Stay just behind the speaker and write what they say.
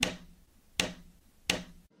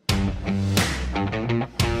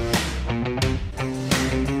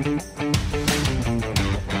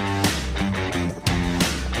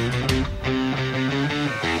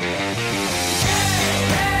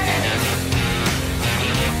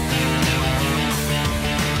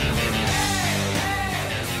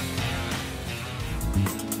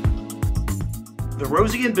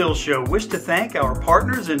Rosie and Bill Show wish to thank our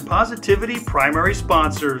partners and Positivity primary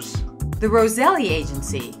sponsors. The Roselli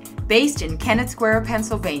Agency, based in Kennett Square,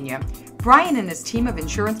 Pennsylvania. Brian and his team of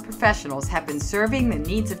insurance professionals have been serving the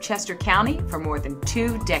needs of Chester County for more than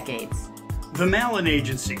 2 decades. The Mayall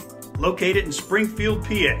Agency, located in Springfield,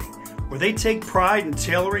 PA, where they take pride in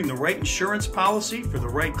tailoring the right insurance policy for the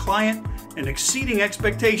right client and exceeding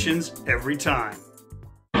expectations every time.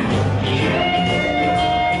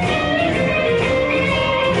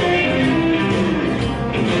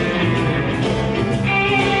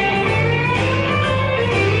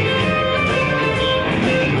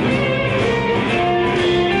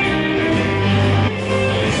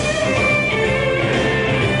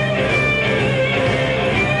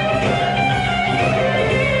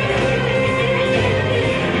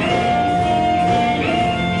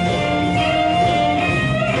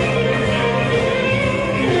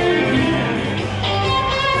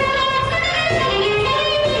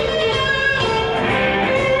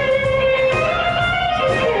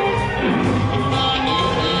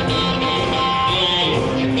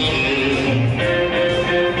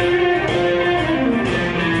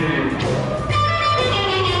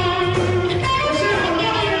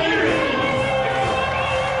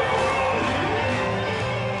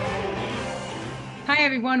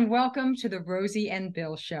 Welcome to the Rosie and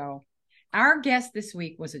Bill Show. Our guest this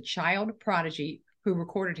week was a child prodigy who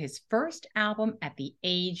recorded his first album at the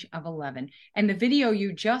age of 11. And the video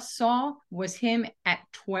you just saw was him at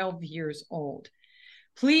 12 years old.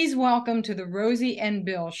 Please welcome to the Rosie and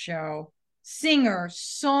Bill Show, singer,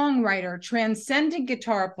 songwriter, transcendent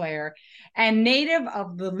guitar player, and native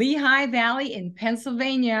of the Lehigh Valley in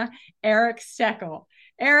Pennsylvania, Eric Steckel.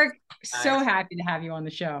 Eric, so happy to have you on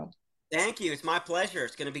the show. Thank you. It's my pleasure.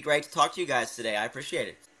 It's going to be great to talk to you guys today. I appreciate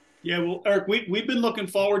it. Yeah, well, Eric, we've been looking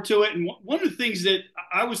forward to it. And one of the things that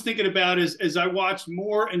I was thinking about is as I watched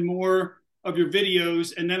more and more of your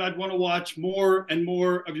videos, and then I'd want to watch more and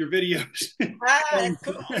more of your videos. That's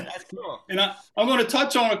cool. That's cool. And I'm going to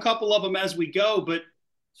touch on a couple of them as we go. But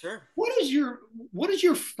sure. What is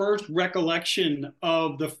your first recollection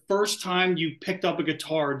of the first time you picked up a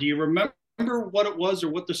guitar? Do you remember what it was or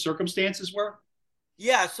what the circumstances were?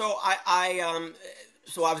 Yeah, so I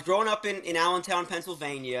was growing up in Allentown,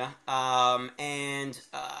 Pennsylvania, and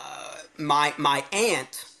my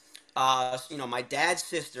aunt, my dad's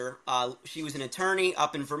sister, she was an attorney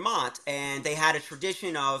up in Vermont, and they had a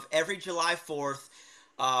tradition of every July 4th,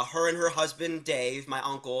 her and her husband Dave, my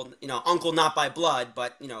uncle, uncle not by blood,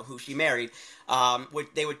 but who she married,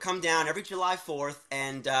 they would come down every July 4th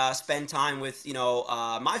and spend time with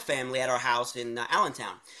my family at our house in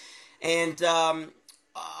Allentown, and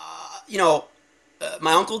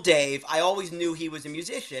my uncle Dave, I always knew he was a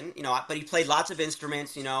musician, but he played lots of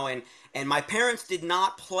instruments, and my parents did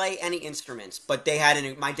not play any instruments, but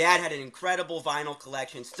my dad had an incredible vinyl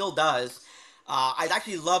collection, still does. I'd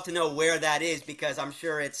actually love to know where that is because I'm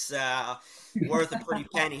sure it's worth a pretty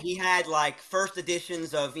penny. He had like first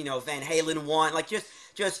editions of, Van Halen 1, like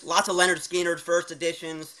just lots of Leonard Skinner first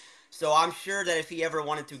editions. So I'm sure that if he ever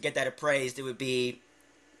wanted to get that appraised, it would be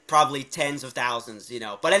probably tens of thousands,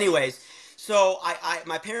 But anyways, so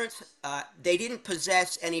my parents, they didn't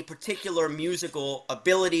possess any particular musical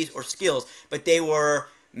abilities or skills, but they were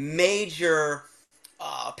major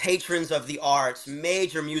patrons of the arts,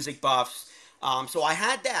 major music buffs. So I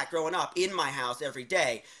had that growing up in my house every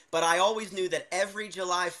day. But I always knew that every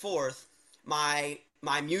July 4th, my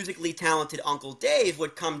musically talented Uncle Dave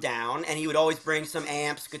would come down, and he would always bring some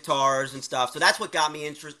amps, guitars, and stuff. So that's what got me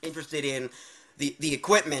interested in the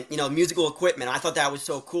equipment, musical equipment. I thought that was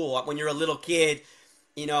so cool. When you're a little kid,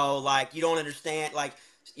 like you don't understand, like,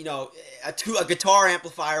 a guitar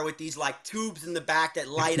amplifier with these like tubes in the back that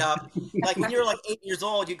light up. Like when you're like 8 years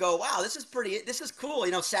old, you go, wow, this is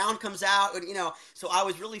cool. Sound comes out, so I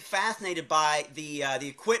was really fascinated by the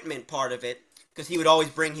equipment part of it because he would always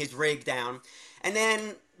bring his rig down. And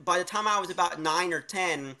then by the time I was about 9 or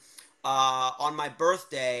 10, on my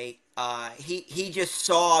birthday, he just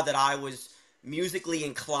saw that I was musically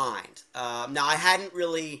inclined. Now I hadn't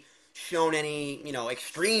really shown any,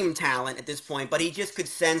 extreme talent at this point, but he just could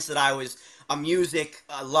sense that I was a music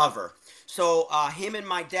lover. So him and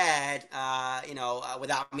my dad,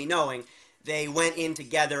 without me knowing, they went in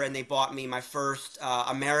together and they bought me my first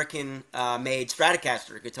American-made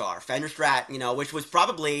Stratocaster guitar, Fender Strat, which was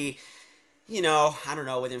probably, I don't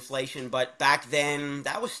know with inflation, but back then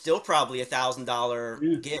that was still probably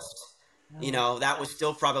 $1,000 gift. That was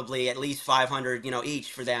still probably at least $500,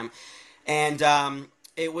 each for them. And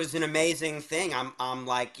it was an amazing thing. I'm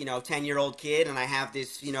like, 10-year-old kid, and I have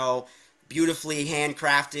this, beautifully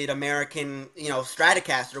handcrafted American,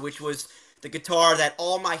 Stratocaster, which was the guitar that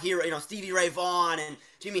all my hero, Stevie Ray Vaughan and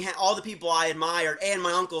all the people I admired, and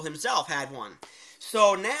my uncle himself had one.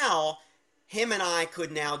 So now him and I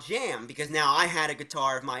could now jam because now I had a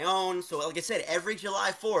guitar of my own. So like I said, every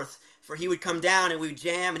July 4th, he would come down and we would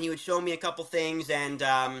jam, and he would show me a couple things. And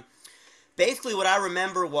basically, what I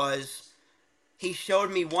remember was he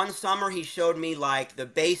showed me one summer. He showed me like the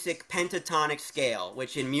basic pentatonic scale,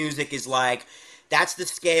 which in music is like that's the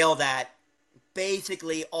scale that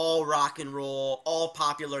basically all rock and roll, all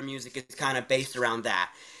popular music is kind of based around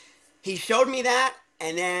that. He showed me that,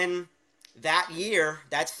 and then that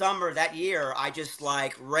summer, I just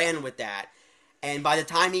like ran with that. And by the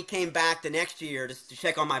time he came back the next year to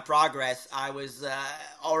check on my progress, I was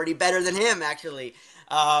already better than him, actually.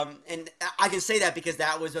 And I can say that because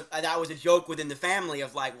that was a joke within the family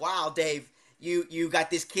of like, wow, Dave, you got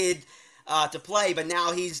this kid to play, but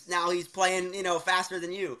now he's playing faster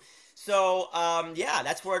than you. So yeah,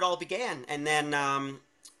 that's where it all began. And then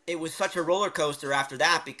it was such a roller coaster after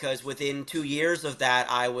that because within 2 years of that,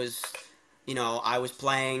 I was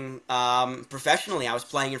playing professionally. I was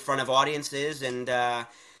playing in front of audiences, and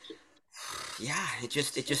yeah, it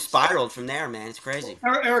just spiraled from there, man. It's crazy.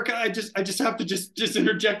 Eric, I just have to just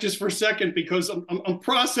interject just for a second because I'm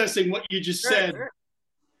processing what you just said. Sure.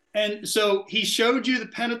 And so he showed you the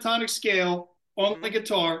pentatonic scale on the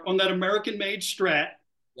guitar on that American-made Strat.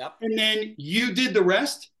 Yep. And then you did the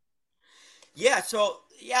rest? Yeah, so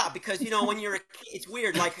yeah, because when you're a kid, it's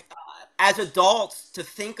weird. Like as adults, to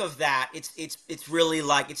think of that, it's really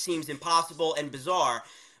like it seems impossible and bizarre.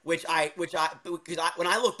 Because when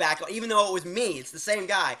I look back, even though it was me, it's the same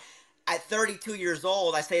guy. At 32 years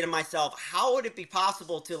old, I say to myself, how would it be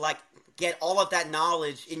possible to like get all of that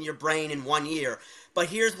knowledge in your brain in 1 year? But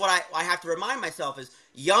here's what I have to remind myself is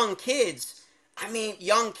young kids. I mean,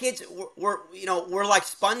 young kids we're like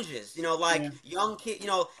sponges. Young kid.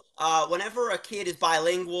 Whenever a kid is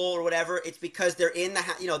bilingual or whatever, it's because they're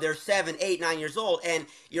they're 7, 8, 9 years old, and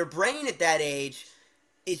your brain at that age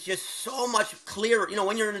is just so much clearer.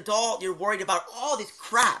 When you're an adult, you're worried about all this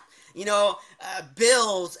crap,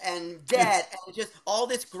 bills and debt and just all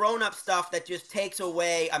this grown-up stuff that just takes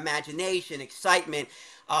away imagination, excitement,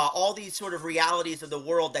 all these sort of realities of the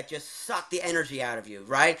world that just suck the energy out of you,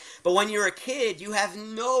 right? But when you're a kid, you have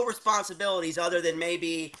no responsibilities other than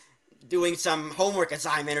maybe doing some homework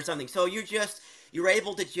assignment or something. So you're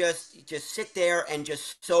able to just sit there and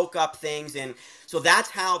just soak up things. And so that's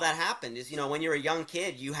how that happened is, when you're a young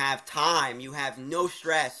kid, you have time, you have no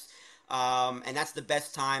stress. And that's the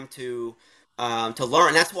best time to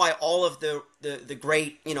learn. That's why all of the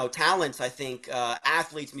great, talents, I think,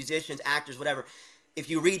 athletes, musicians, actors, whatever, if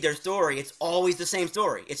you read their story, it's always the same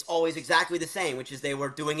story. It's always exactly the same, which is they were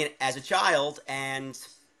doing it as a child and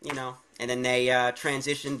then they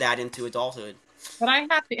transitioned that into adulthood. But I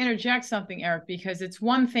have to interject something, Eric, because it's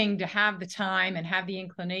one thing to have the time and have the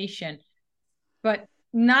inclination, but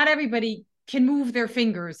not everybody can move their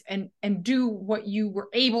fingers and do what you were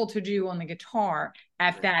able to do on the guitar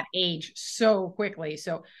at that age so quickly.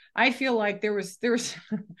 So I feel like there was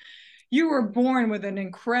you were born with an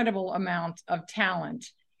incredible amount of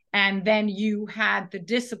talent, and then you had the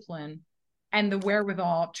discipline and the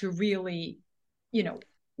wherewithal to really,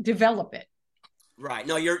 develop it. Right.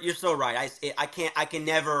 No, you're so right. I can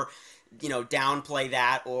never, downplay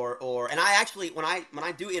that and I actually when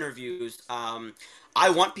I do interviews, I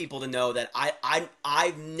want people to know that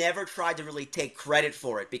I've never tried to really take credit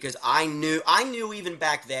for it because I knew even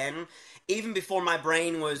back then, even before my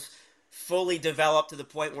brain was fully developed to the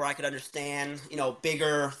point where I could understand,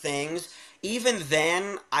 bigger things. Even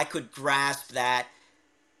then, I could grasp that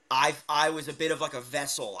I was a bit of like a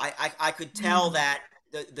vessel. I could tell that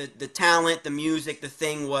the talent, the music, the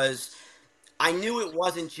thing was, I knew it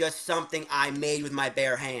wasn't just something I made with my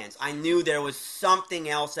bare hands. I knew there was something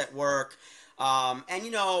else at work. And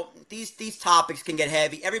these topics can get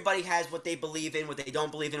heavy. Everybody has what they believe in, what they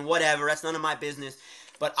don't believe in, whatever. That's none of my business.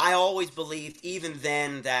 But I always believed, even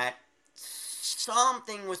then, that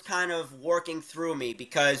something was kind of working through me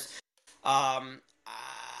because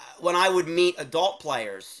when I would meet adult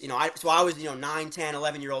players, I was, 9, 10,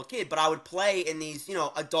 11-year-old kid, but I would play in these,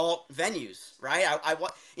 adult venues, right?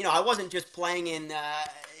 I wasn't just playing in,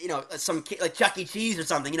 some like Chuck E. Cheese or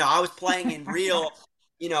something. I was playing in real,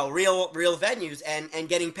 real venues and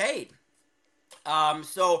getting paid.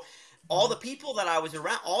 So all the people that I was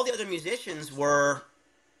around, all the other musicians were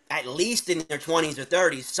at least in their 20s or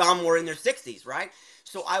 30s. Some were in their 60s, right?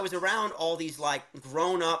 So I was around all these like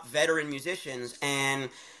grown-up veteran musicians, and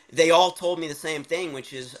they all told me the same thing,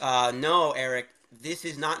 which is, no, Eric, this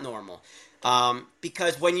is not normal.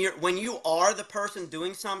 Because when you are the person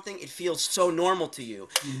doing something, it feels so normal to you.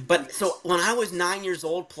 Mhm. But so when I was 9 years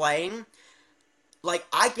old playing, like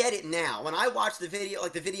I get it now. When I watch the video,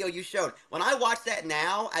 like the video you showed, when I watch that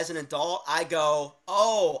now as an adult, I go,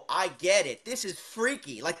 "Oh, I get it. This is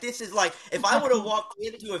freaky. Like this is like if I would have walked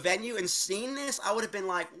into a venue and seen this, I would have been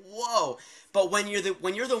like, "Whoa." But when you're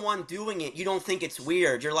the one doing it, you don't think it's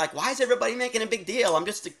weird. You're like, "Why is everybody making a big deal? I'm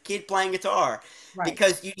just a kid playing guitar." Right.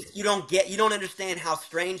 Because you don't understand how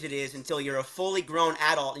strange it is until you're a fully grown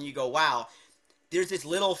adult and you go, "Wow, there's this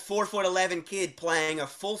little 4'11" kid playing a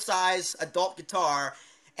full size adult guitar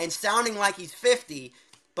and sounding like he's 50,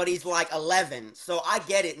 but he's like 11." So I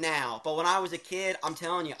get it now. But when I was a kid, I'm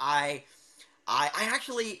telling you, I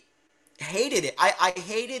actually hated it. I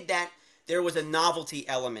hated that there was a novelty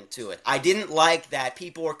element to it. I didn't like that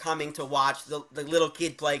people were coming to watch the little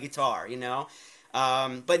kid play guitar, you know?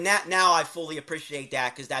 But now I fully appreciate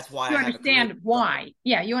that because that's why You I have a career. understand why.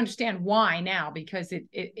 Yeah, you understand why now because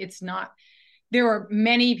it's not. There are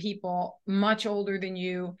many people much older than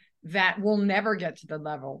you that will never get to the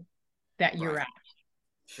level that you're Right. at.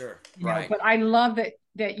 Sure. You know, Right. but I love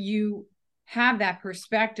that you have that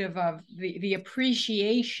perspective of the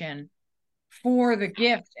appreciation for the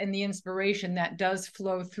gift and the inspiration that does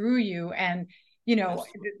flow through you. And you know,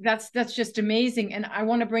 Absolutely. that's just amazing. And I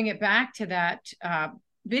want to bring it back to that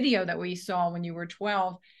video that we saw when you were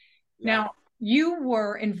 12. Yeah. Now, you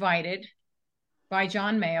were invited by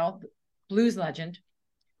John Mayall, blues legend,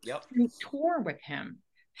 Yep. to tour with him.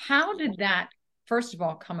 How did that, first of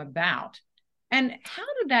all, come about? And how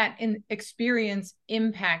did that experience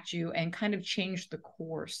impact you and kind of change the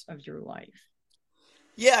course of your life?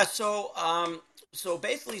 Yeah, so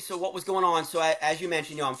basically, so what was going on? So as you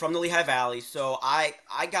mentioned, I'm from the Lehigh Valley. So I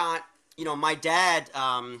got, my dad.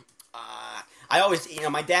 I always,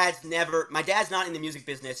 my dad's not in the music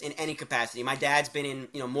business in any capacity. My dad's been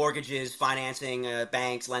in, mortgages, financing,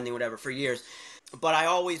 banks, lending, whatever, for years. But I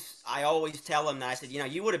always tell him that I said,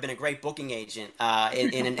 you would have been a great booking agent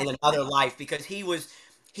in another life because he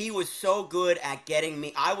was so good at getting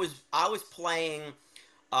me. I was playing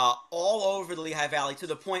all over the Lehigh Valley to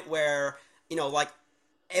the point where like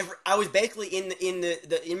I was basically in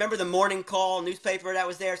the you remember the Morning Call newspaper that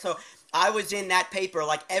was there. So I was in that paper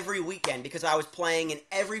like every weekend because I was playing in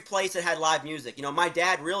every place that had live music. My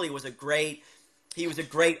dad really was a great. He was a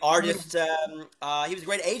great artist. He was a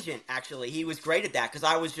great agent. Actually, he was great at that because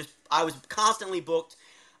I was constantly booked.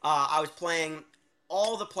 I was playing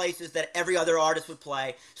all the places that every other artist would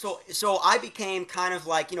play. So I became kind of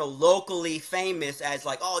like locally famous as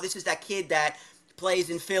like, oh, this is that kid that plays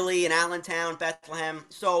in Philly and Allentown, Bethlehem.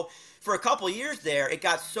 So for a couple years there, it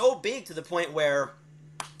got so big to the point where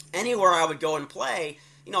anywhere I would go and play,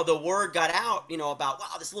 the word got out, about wow,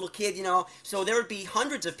 this little kid, So there would be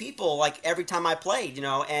hundreds of people like every time I played,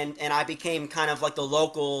 and I became kind of like the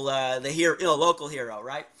local, the hero, local hero,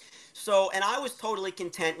 right? So, and I was totally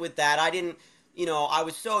content with that. I didn't, I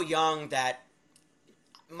was so young that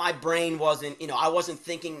my brain wasn't, I wasn't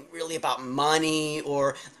thinking really about money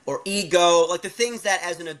or ego, like the things that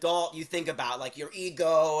as an adult you think about, like your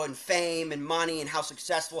ego and fame and money and how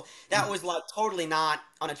successful. That was like totally not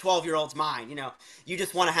on a 12-year-old's mind. You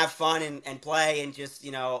just want to have fun and play and just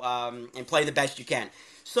and play the best you can.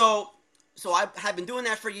 So I had been doing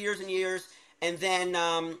that for years and years, and then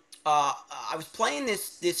I was playing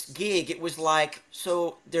this gig. It was like,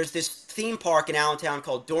 so there's this theme park in Allentown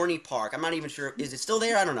called Dorney Park. I'm not even sure, is it still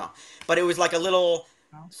there? I don't know, but it was like a little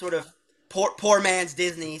sort of poor man's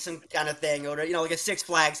Disney, some kind of thing, or like a Six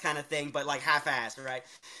Flags kind of thing, but like half-assed, right?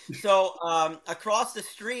 So across the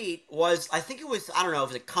street was, I think it was, I don't know, if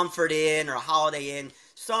it was a Comfort Inn or a Holiday Inn,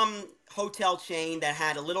 some hotel chain that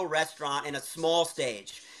had a little restaurant and a small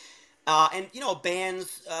stage. And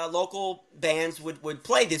bands, local bands would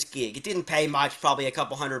play this gig. It didn't pay much, probably a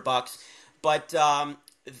couple $100, but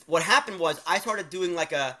what happened was I started doing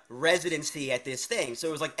like a residency at this thing. So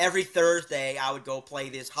it was like every Thursday I would go play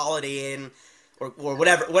this Holiday Inn or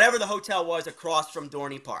whatever the hotel was across from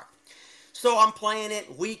Dorney Park. So I'm playing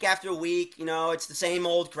it week after week. It's the same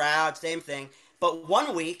old crowd, same thing. But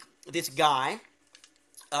one week, this guy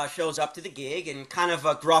shows up to the gig and kind of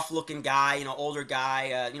a gruff looking guy, older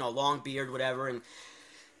guy, long beard, whatever. And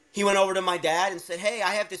he went over to my dad and said, "Hey, I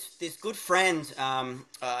have this good friend.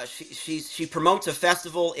 She promotes a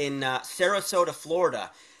festival in Sarasota,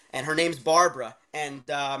 Florida, and her name's Barbara." And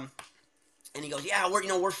he goes, "Yeah,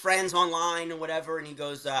 we're friends online and whatever." And he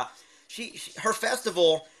goes, her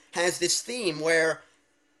festival has this theme where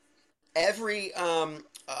every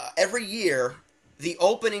year the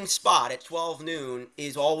opening spot at 12 noon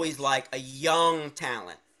is always like a young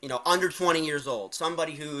talent, under 20 years old,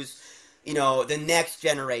 somebody who's the next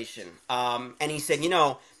generation. And he said,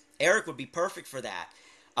 Eric would be perfect for that.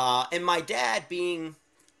 And my dad, being,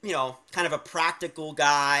 kind of a practical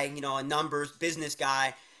guy, a numbers business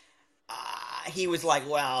guy, he was like,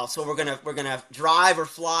 well, so we're gonna drive or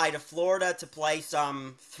fly to Florida to play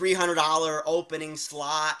some $300 opening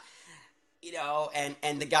slot,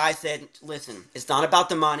 and the guy said, listen, it's not about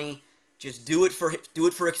the money. Just do it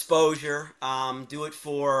for exposure. Do it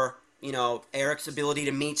for Eric's ability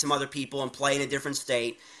to meet some other people and play in a different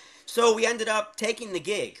state. So we ended up taking the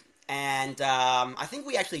gig, and I think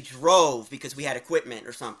we actually drove because we had equipment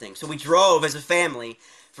or something. So we drove as a family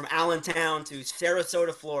from Allentown to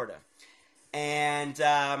Sarasota, Florida, and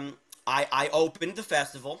I opened the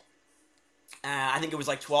festival. I think it was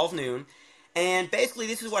like 12 noon. And basically,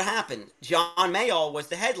 this is what happened. John Mayall was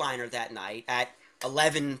the headliner that night at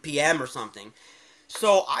 11 p.m. or something.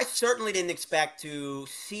 So I certainly didn't expect to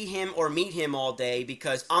see him or meet him all day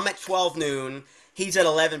because I'm at 12 noon, he's at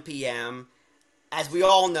 11 p.m. As we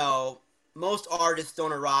all know, most artists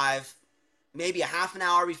don't arrive maybe a half an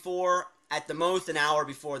hour before, at the most an hour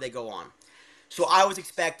before they go on. So I was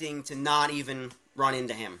expecting to not even run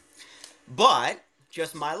into him. But,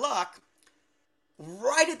 just my luck,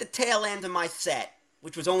 right at the tail end of my set,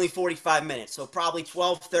 which was only 45 minutes, so probably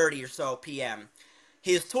 12:30 or so p.m.,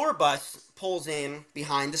 his tour bus pulls in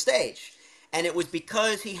behind the stage. And it was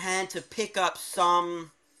because he had to pick up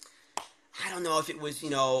some, I don't know if it was,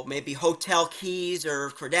 maybe hotel keys or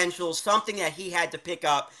credentials, something that he had to pick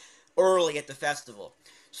up early at the festival.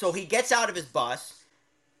 So he gets out of his bus.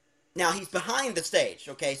 Now, he's behind the stage,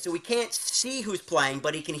 okay? So he can't see who's playing,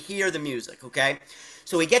 but he can hear the music, okay?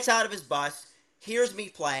 So he gets out of his bus, hears me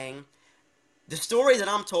playing. The story that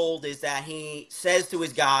I'm told is that he says to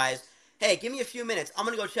his guys, hey, give me a few minutes. I'm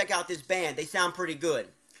going to go check out this band. They sound pretty good.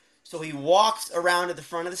 So he walks around to the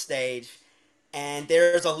front of the stage, and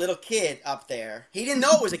there's a little kid up there. He didn't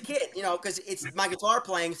know it was a kid, because my guitar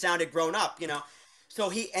playing sounded grown up. So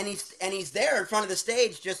he's there in front of the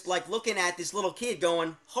stage, just like looking at this little kid,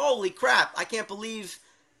 going, "Holy crap! I can't believe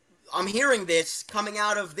I'm hearing this coming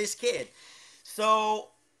out of this kid." So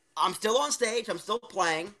I'm still on stage. I'm still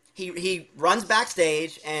playing. He runs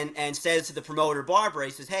backstage and says to the promoter, Barbara,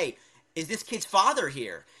 he says, "Hey, is this kid's father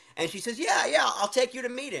here?" And she says, "Yeah, I'll take you to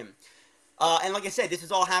meet him." And like I said, this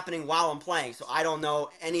is all happening while I'm playing, so I don't know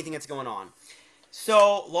anything that's going on.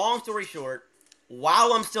 So, long story short,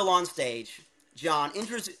 while I'm still on stage, John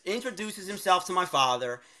introduces himself to my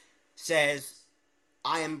father, says,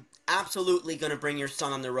 "I am absolutely going to bring your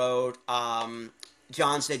son on the road."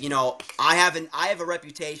 John said, I have a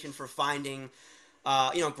reputation for finding,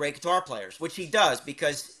 great guitar players, which he does,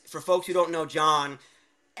 because for folks who don't know John,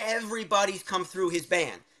 everybody's come through his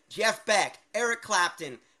band. Jeff Beck, Eric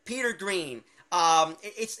Clapton, Peter Green.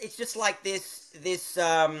 It's just like this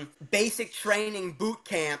basic training boot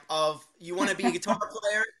camp of, you want to be a guitar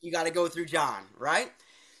player, you got to go through John, right?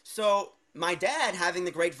 So my dad, having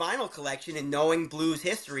the great vinyl collection and knowing blues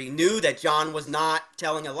history, knew that John was not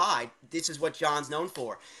telling a lie. This is what John's known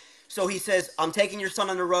for. So he says, I'm taking your son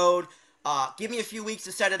on the road. Give me a few weeks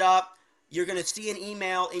to set it up. You're going to see an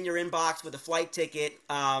email in your inbox with a flight ticket,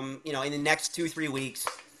 in the next 2-3 weeks.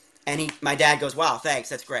 And my dad goes, wow, thanks,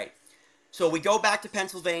 that's great. So we go back to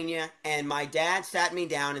Pennsylvania, and my dad sat me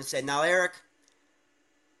down and said, now, Eric,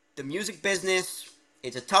 the music business,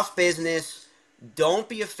 it's a tough business. Don't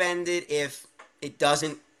be offended if it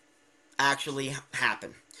doesn't actually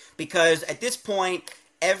happen. Because at this point,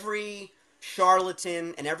 every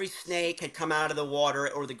charlatan and every snake had come out of the water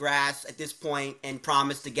or the grass at this point and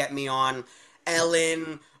promised to get me on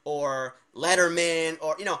Ellen or Letterman,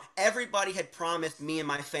 or, everybody had promised me and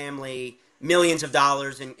my family millions of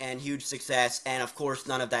dollars and huge success, and of course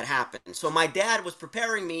none of that happened. So my dad was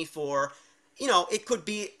preparing me for, it could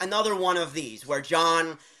be another one of these where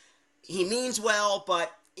John, he means well,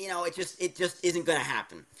 but it just isn't going to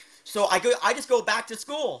happen. So I just go back to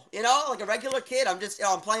school, like a regular kid. I'm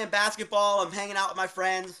playing basketball, I'm hanging out with my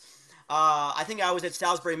friends. I think I was at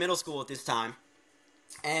Salisbury Middle School at this time.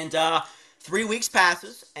 And 3 weeks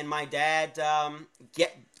passes, and my dad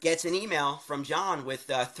gets an email from John with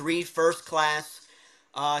 3 first-class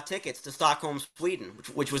tickets to Stockholm, Sweden,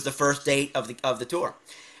 which was the first date of the tour.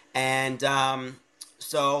 And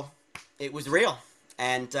so it was real.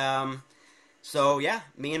 And so yeah,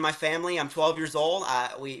 me and my family. I'm 12 years old.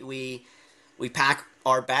 We pack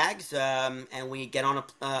our bags and we get on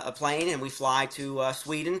a plane and we fly to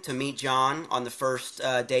Sweden to meet John on the first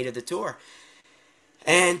date of the tour.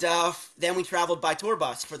 And then we traveled by tour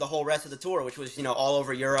bus for the whole rest of the tour, which was all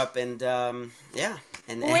over Europe, and yeah.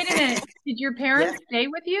 And wait a minute, did your parents stay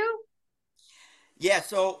with you? Yeah.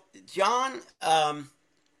 So John,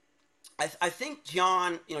 I think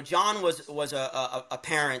John, John was a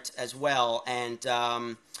parent as well, and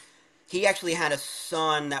he actually had a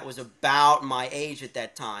son that was about my age at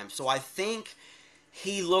that time. So I think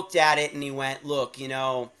he looked at it and he went, "Look,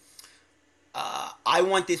 I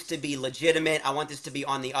want this to be legitimate. I want this to be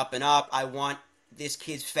on the up and up. I want this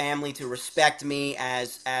kid's family to respect me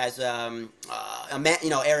as Eric's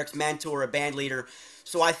mentor, a band leader."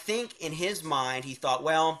 So I think in his mind he thought,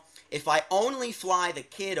 well, if I only fly the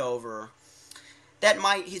kid over,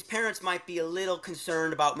 his parents might be a little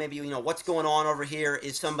concerned about maybe what's going on over here.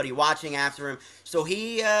 Is somebody watching after him? So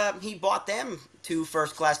he bought them 2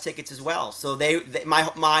 first-class tickets as well. So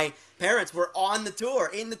my parents were on the tour,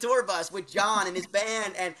 in the tour bus with John and his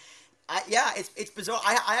band, and it's bizarre.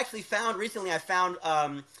 I actually found recently. I found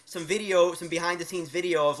some behind the scenes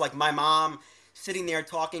video of like my mom sitting there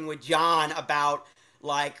talking with John about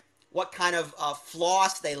like what kind of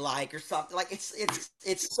floss they like or something. Like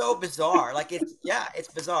it's so bizarre. Like it's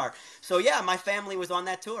bizarre. So yeah, my family was on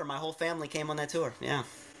that tour. My whole family came on that tour. Yeah.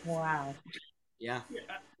 Wow. Yeah.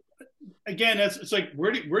 Again, it's like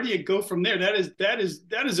where do you go from there?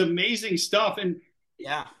 That is amazing stuff. And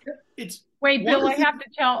yeah, it's wait, Bill, I have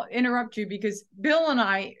to interrupt you because Bill and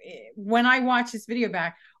I, when I watch this video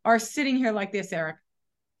back, are sitting here like this, Eric.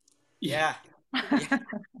 Yeah. Yeah.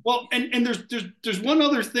 Well, and there's one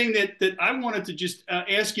other thing that I wanted to just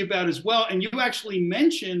ask you about as well. And you actually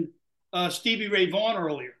mentioned Stevie Ray Vaughan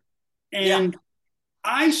earlier, and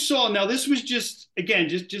I saw. Now this was just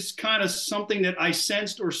kind of something that I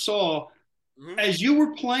sensed or saw as you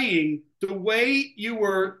were playing. The way you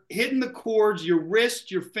were hitting the chords, your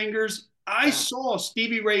wrist, your fingers. I saw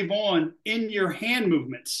Stevie Ray Vaughan in your hand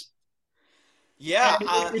movements. Yeah,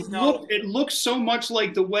 it looked so much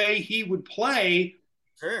like the way he would play.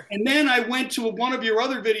 Sure. And then I went to one of your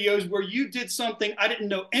other videos where you did something I didn't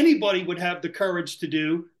know anybody would have the courage to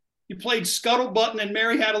do. You played Scuttlebutt and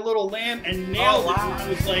Mary Had a Little Lamb and nailed it. I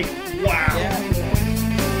was like, wow. Yeah.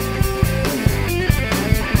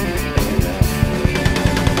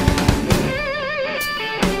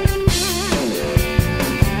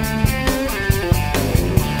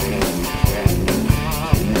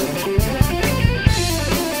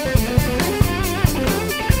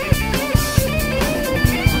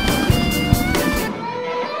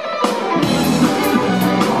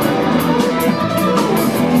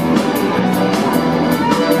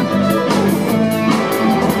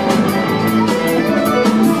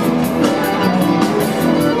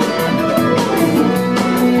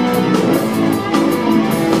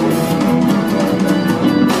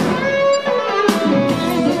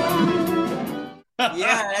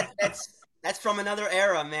 That's from another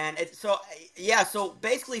era, man. So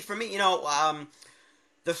basically for me,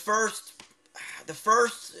 the first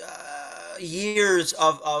years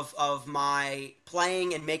of my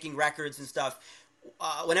playing and making records and stuff,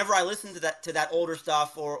 whenever I listen to that older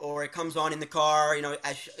stuff or it comes on in the car,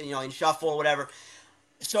 in shuffle or whatever,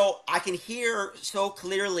 so I can hear so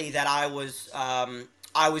clearly that I was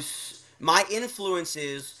my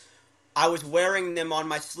influences. I was wearing them on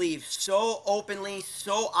my sleeve so openly,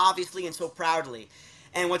 so obviously, and so proudly.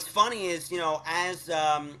 And what's funny is, as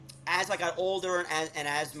I got older and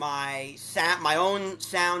as my own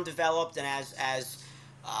sound developed, and as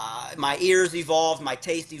my ears evolved, my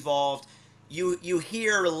taste evolved, you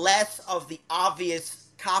hear less of the obvious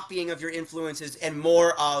copying of your influences and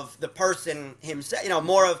more of the person himself.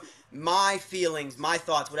 More of my feelings, my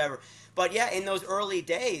thoughts, whatever. But yeah, in those early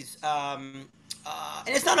days.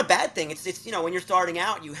 And it's not a bad thing. It's when you're starting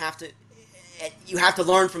out, you have to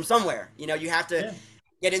learn from somewhere. You have to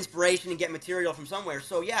get inspiration and get material from somewhere.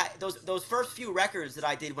 So yeah, those first few records that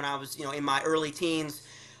I did when I was in my early teens,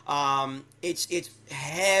 it's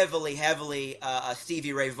heavily a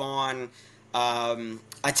Stevie Ray Vaughan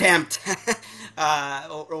attempt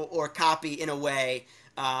or copy in a way,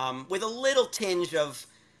 with a little tinge of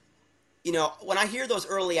when I hear those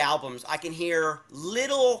early albums, I can hear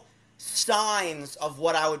little signs of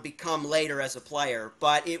what I would become later as a player,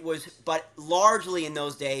 but largely in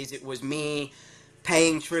those days it was me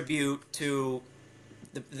paying tribute to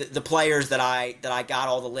the players that I got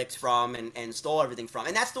all the licks from and stole everything from.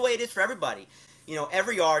 And that's the way it is for everybody.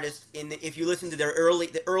 Every artist if you listen to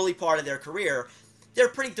the early part of their career, they're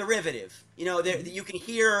pretty derivative. You can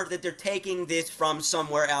hear that they're taking this from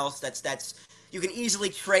somewhere else. That's you can easily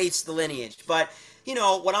trace the lineage, but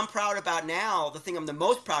what I'm proud about now, the thing I'm the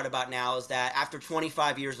most proud about now is that after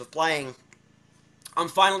 25 years of playing, I'm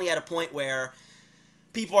finally at a point where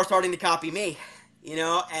people are starting to copy me,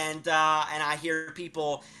 and I hear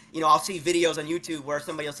people, I'll see videos on YouTube where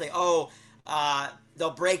somebody will say, they'll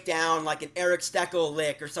break down like an Eric Steckel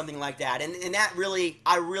lick or something like that, and that really,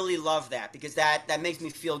 I really love that, because that makes me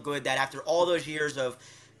feel good that after all those years of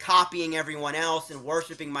copying everyone else and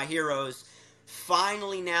worshiping my heroes,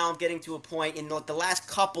 finally now I'm getting to a point in the last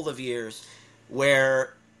couple of years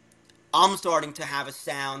where I'm starting to have a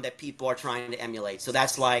sound that people are trying to emulate. So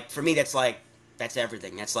that's like, for me, that's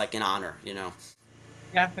everything. That's like an honor, you know.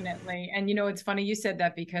 Definitely. And it's funny you said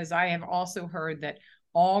that, because I have also heard that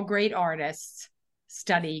all great artists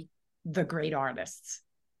study the great artists.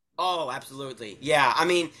 Oh, absolutely. Yeah. I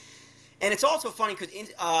mean, and it's also funny because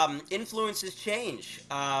influences change.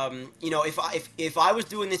 If I was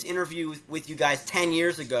doing this interview with you guys 10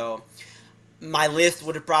 years ago, my list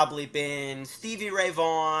would have probably been Stevie Ray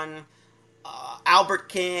Vaughan, Albert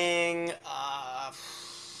King.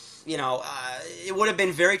 It would have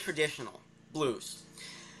been very traditional blues.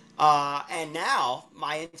 And now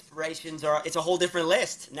my inspirations it's a whole different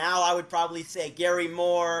list. Now I would probably say Gary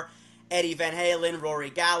Moore, Eddie Van Halen,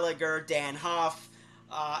 Rory Gallagher, Dan Huff.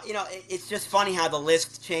 It's just funny how the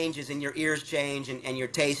list changes and your ears change and your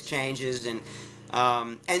taste changes. And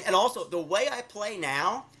also the way I play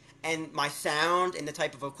now and my sound and the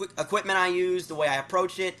type of equipment I use, the way I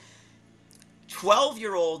approach it,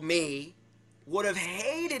 12-year-old me would have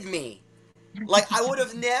hated me. Like I would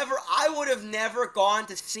have never gone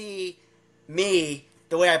to see me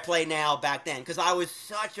the way I play now back then, because I was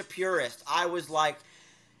such a purist. I was like,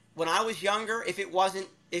 when I was younger, if it wasn't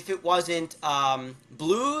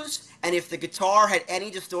blues, and if the guitar had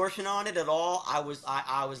any distortion on it at all, I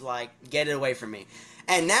was like, get it away from me.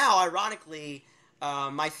 And now, ironically,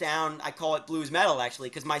 my sound, I call it blues metal actually,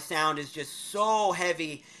 because my sound is just so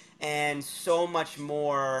heavy and so much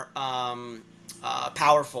more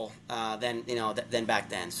powerful than back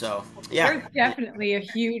then. So yeah, there's definitely a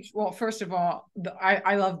huge. Well, first of all,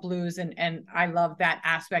 I love blues, and I love that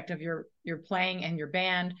aspect of your playing and your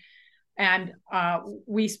band. And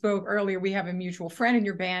we spoke earlier. We have a mutual friend in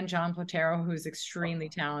your band, John Platero, who's extremely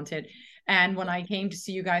talented. And when I came to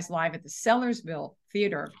see you guys live at the Sellersville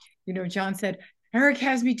Theater, John said, Eric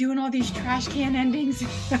has me doing all these trash can endings.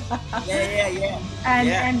 yeah.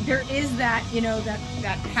 And there is that,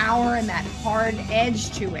 that power and that hard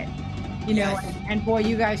edge to it, Yes. and boy,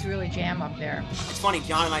 you guys really jam up there. It's funny,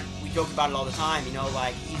 John and I, we joke about it all the time,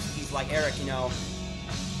 like he's like, Eric,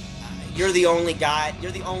 you're the only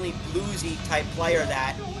bluesy type player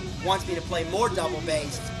that wants me to play more double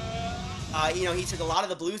bass. He said a lot of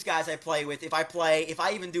the blues guys I play with, if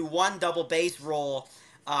I even do one double bass roll,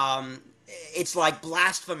 it's like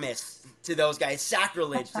blasphemous to those guys,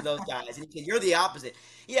 sacrilege to those guys. And he said, you're the opposite.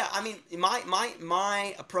 Yeah, I mean,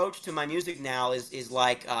 my approach to my music now is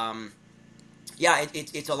like,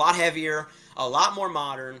 it's a lot heavier, a lot more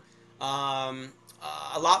modern, a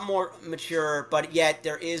lot more mature, but yet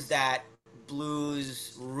there is that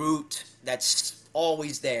blues root that's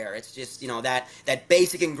always there. It's just, that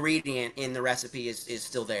basic ingredient in the recipe is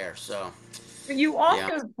still there. So you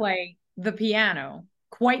also play the piano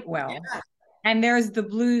quite well. Yeah. And there's the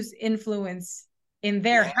blues influence in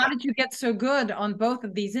there. Yeah. How did you get so good on both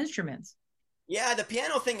of these instruments? Yeah, the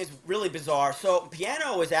piano thing is really bizarre. So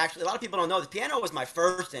piano was actually, a lot of people don't know, the piano was my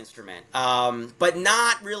first instrument, but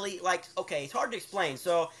not really, okay, it's hard to explain.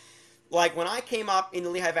 So, when I came up in the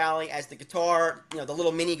Lehigh Valley as the guitar, the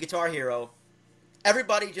little mini guitar hero,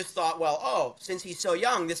 everybody just thought, since he's so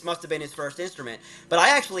young, this must have been his first instrument. But I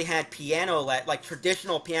actually had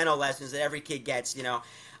traditional piano lessons that every kid gets,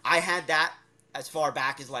 I had that as far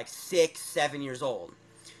back as 6, 7 years old,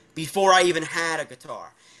 before I even had a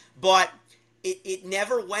guitar. But it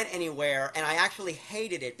never went anywhere, and I actually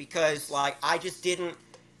hated it because, I just didn't,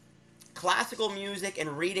 classical music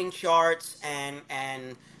and reading charts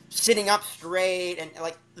and sitting up straight, and,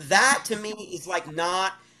 that to me is,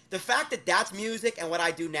 not, the fact that that's music and what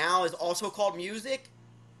I do now is also called music,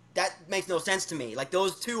 that makes no sense to me.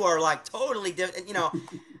 Those two are, totally different,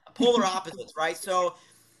 polar opposites, right? So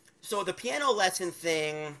the piano lesson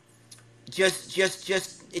thing just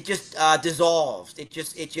dissolved. It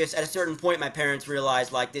just at a certain point my parents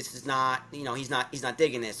realized this is not, he's not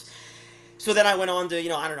digging this. So then I went on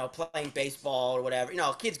to, playing baseball or whatever.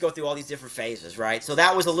 Kids go through all these different phases, right? So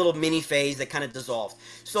that was a little mini phase that kind of dissolved.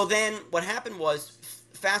 So then what happened was,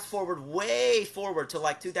 fast forward way forward to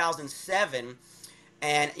 2007,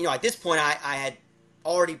 and at this point I had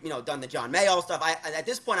already done the John Mayall stuff. At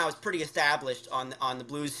this point I was pretty established on the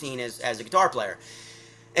blues scene as a guitar player,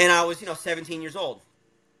 and I was 17 years old.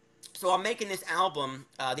 So I'm making this album,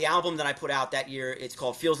 the album that I put out that year. It's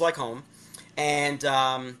called Feels Like Home, and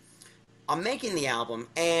I'm making the album,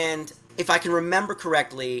 and if I can remember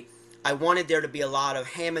correctly, I wanted there to be a lot of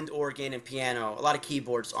Hammond organ and piano, a lot of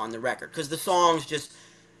keyboards on the record, because the songs just,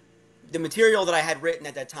 the material that I had written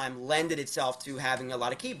at that time lended itself to having a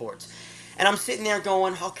lot of keyboards. And I'm sitting there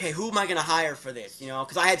going, okay, who am I going to hire for this? You know,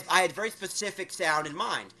 because I had very specific sound in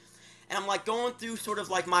mind. And I'm like going through sort of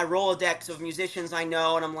like my Rolodex of musicians I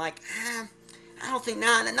know, and I'm like, I don't think,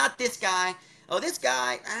 not this guy. Oh, this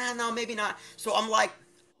guy, no, maybe not. So I'm like,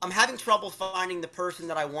 I'm having trouble finding the person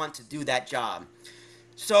that I want to do that job.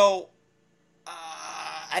 So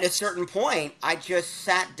at a certain point, I just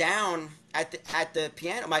sat down at the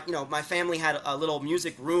piano. My family had a little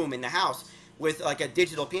music room in the house with like a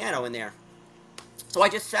digital piano in there. So I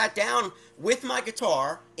just sat down with my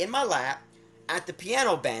guitar in my lap at the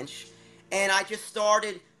piano bench, and I just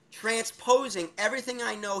started transposing everything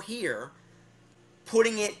I know here,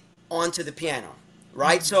 putting it onto the piano,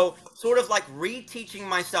 right? So sort of like reteaching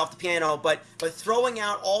myself the piano, but throwing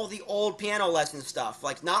out all the old piano lesson stuff,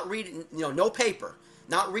 like not reading, no paper,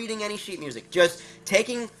 not reading any sheet music, just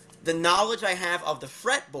taking the knowledge I have of the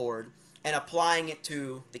fretboard and applying it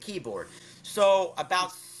to the keyboard. So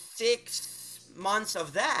about 6 months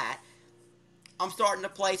of that, I'm starting to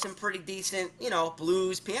play some pretty decent,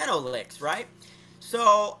 blues piano licks, right?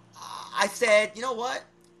 So I said, you know what?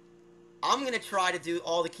 I'm going to try to do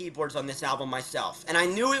all the keyboards on this album myself. And I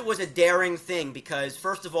knew it was a daring thing because,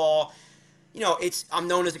 first of all, I'm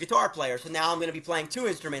known as a guitar player, so now I'm going to be playing two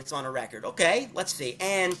instruments on a record. Okay, let's see.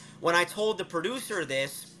 And when I told the producer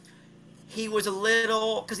this, he was a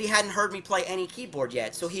little, because he hadn't heard me play any keyboard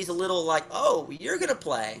yet, so he's a little like, oh, you're going to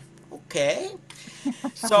play. Okay.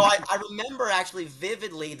 So I remember actually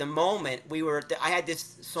vividly the moment I had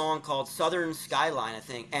this song called Southern Skyline, I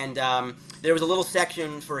think, and there was a little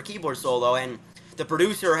section for a keyboard solo, and the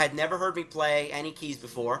producer had never heard me play any keys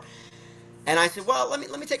before, and I said, well, let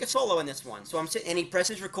me take a solo in this one. So I'm sitting, and he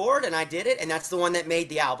presses record, and I did it, and that's the one that made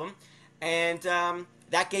the album, and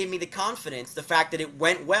that gave me the confidence, the fact that it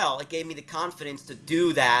went well, it gave me the confidence to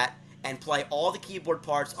do that and play all the keyboard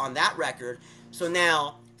parts on that record. So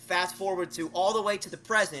now, fast forward to all the way to the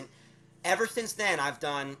present, ever since then, I've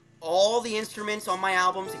done all the instruments on my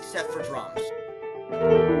albums except for drums.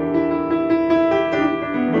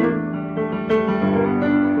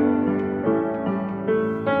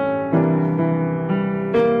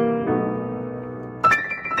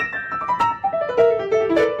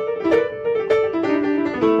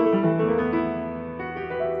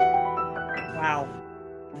 Wow.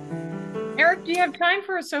 Eric, do you have time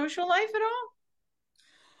for a social life at all?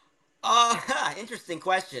 Interesting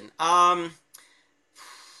question.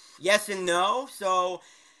 Yes and no. So,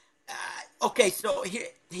 okay, so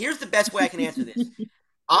here's the best way I can answer this.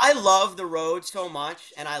 I love the road so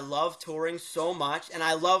much, and I love touring so much, and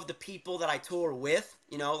I love the people that I tour with,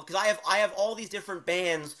 because I have all these different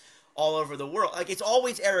bands all over the world. Like, it's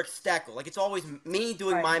always Eric Steckel. Like, it's always me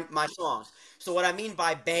doing Right. my songs. So what I mean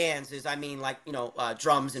by bands is I mean like,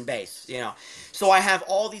 drums and bass. So I have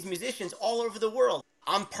all these musicians all over the world.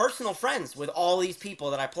 I'm personal friends with all these people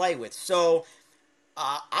that I play with. So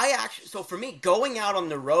so for me, going out on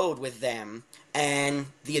the road with them and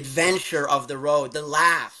the adventure of the road, the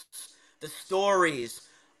laughs, the stories,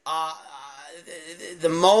 the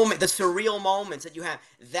moment, the surreal moments that you have,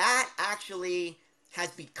 that actually has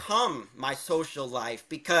become my social life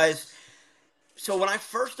because, so when I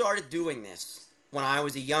first started doing this, when I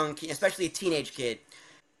was a young kid, especially a teenage kid,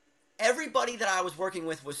 everybody that I was working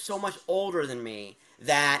with was so much older than me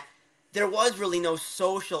that there was really no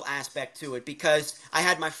social aspect to it because I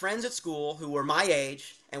had my friends at school who were my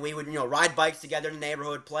age and we would, ride bikes together in the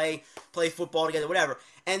neighborhood, play football together, whatever.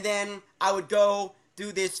 And then I would go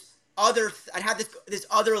do I'd have this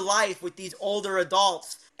other life with these older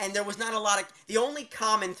adults, and there was not a lot of, the only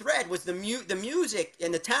common thread was the music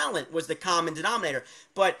and the talent was the common denominator.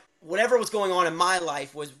 But whatever was going on in my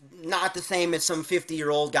life was not the same as some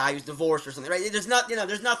 50-year-old guy who's divorced or something, right? There's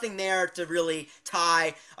nothing there to really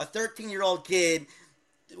tie a 13-year-old kid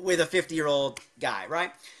with a 50-year-old guy,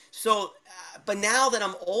 right? So, but now that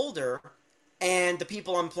I'm older and the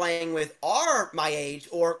people I'm playing with are my age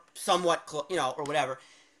or somewhat, or whatever.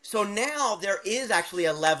 So now there is actually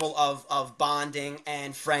a level of bonding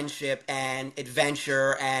and friendship and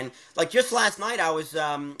adventure. And like just last night, I was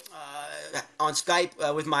on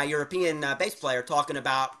Skype with my European bass player talking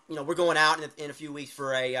about, we're going out in a few weeks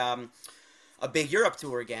for a big Europe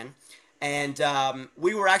tour again. And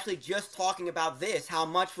we were actually just talking about this, how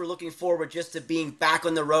much we're looking forward just to being back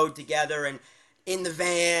on the road together and in the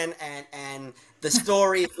van and the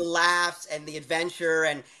stories, the laughs, and the adventure,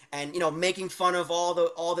 and making fun of all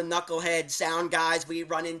the knucklehead sound guys we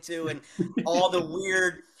run into, and all the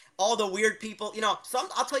weird all the weird people.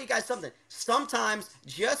 I'll tell you guys something. Sometimes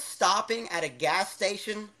just stopping at a gas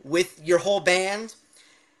station with your whole band,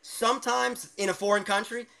 sometimes in a foreign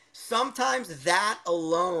country, sometimes that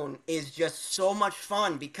alone is just so much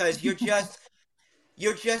fun because you're just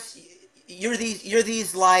you're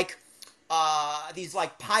these like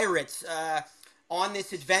pirates on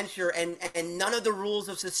this adventure, and none of the rules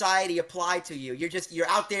of society apply to you. You're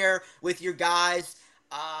out there with your guys.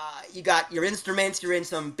 You got your instruments. You're in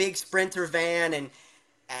some big Sprinter van, and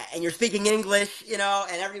you're speaking English, and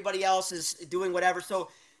everybody else is doing whatever. So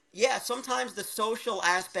yeah, sometimes the social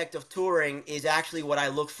aspect of touring is actually what I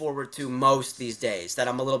look forward to most these days that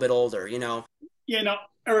I'm a little bit older. Yeah, now,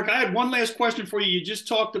 Eric, I had one last question for you. You just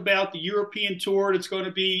talked about the European tour that's going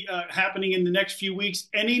to be happening in the next few weeks.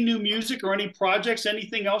 Any new music or any projects,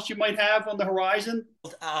 anything else you might have on the horizon?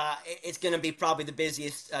 It's going to be probably the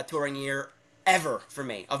busiest touring year ever for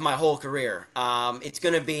me of my whole career. It's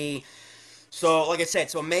going to be, so like I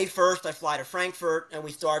said, so May 1st I fly to Frankfurt and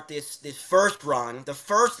we start this first run. The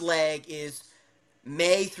first leg is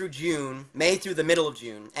May through the middle of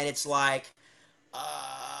June, and it's like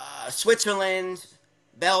Switzerland,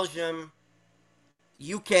 Belgium,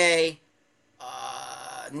 UK,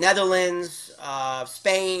 Netherlands,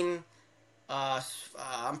 Spain.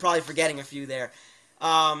 I'm probably forgetting a few there.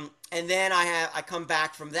 And then I come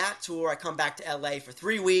back from that tour. I come back to LA for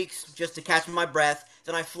 3 weeks just to catch my breath.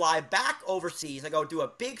 Then I fly back overseas. I go do a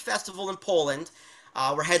big festival in Poland.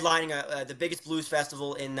 We're headlining the biggest blues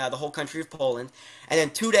festival in the whole country of Poland. And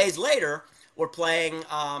then 2 days later, we're playing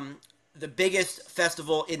the biggest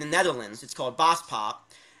festival in the Netherlands. It's called Bospop.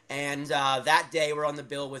 And that day we're on the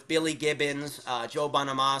bill with Billy Gibbons, Joe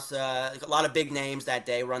Bonamassa, a lot of big names that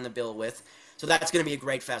day we're on the bill with. So that's going to be a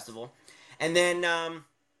great festival. And then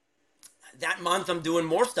that month I'm doing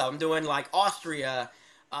more stuff. I'm doing like Austria,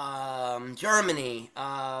 Germany.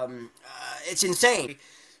 It's insane.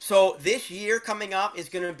 So this year coming up is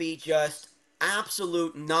going to be just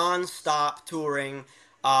absolute non-stop touring.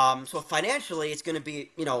 So financially, it's going to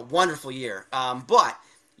be, wonderful year. But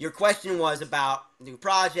your question was about new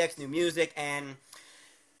projects, new music, and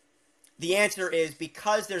the answer is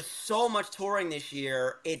because there's so much touring this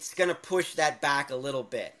year, it's going to push that back a little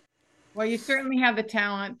bit. Well, you certainly have the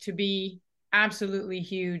talent to be absolutely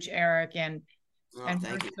huge, Eric, and we're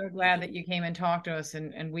so glad that you came and talked to us,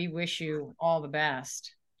 and we wish you all the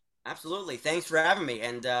best. Absolutely. Thanks for having me.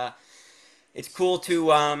 And it's cool to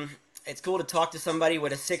talk to somebody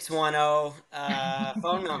with a 610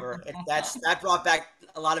 phone number. That brought back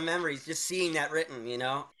a lot of memories, just seeing that written,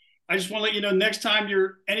 I just want to let you know, next time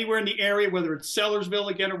you're anywhere in the area, whether it's Sellersville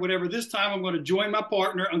again or whatever, this time I'm going to join my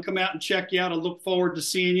partner and come out and check you out. I look forward to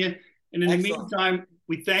seeing you. And in the meantime,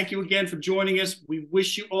 we thank you again for joining us. We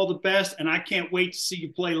wish you all the best, and I can't wait to see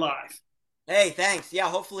you play live. Hey, thanks. Yeah,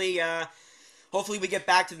 hopefully we get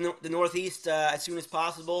back to the Northeast as soon as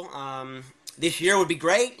possible. This year would be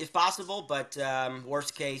great if possible, but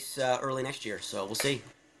worst case, early next year. So we'll see.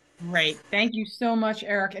 Great. Thank you so much,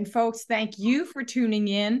 Eric. And folks, thank you for tuning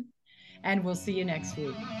in, and we'll see you next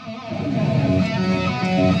week.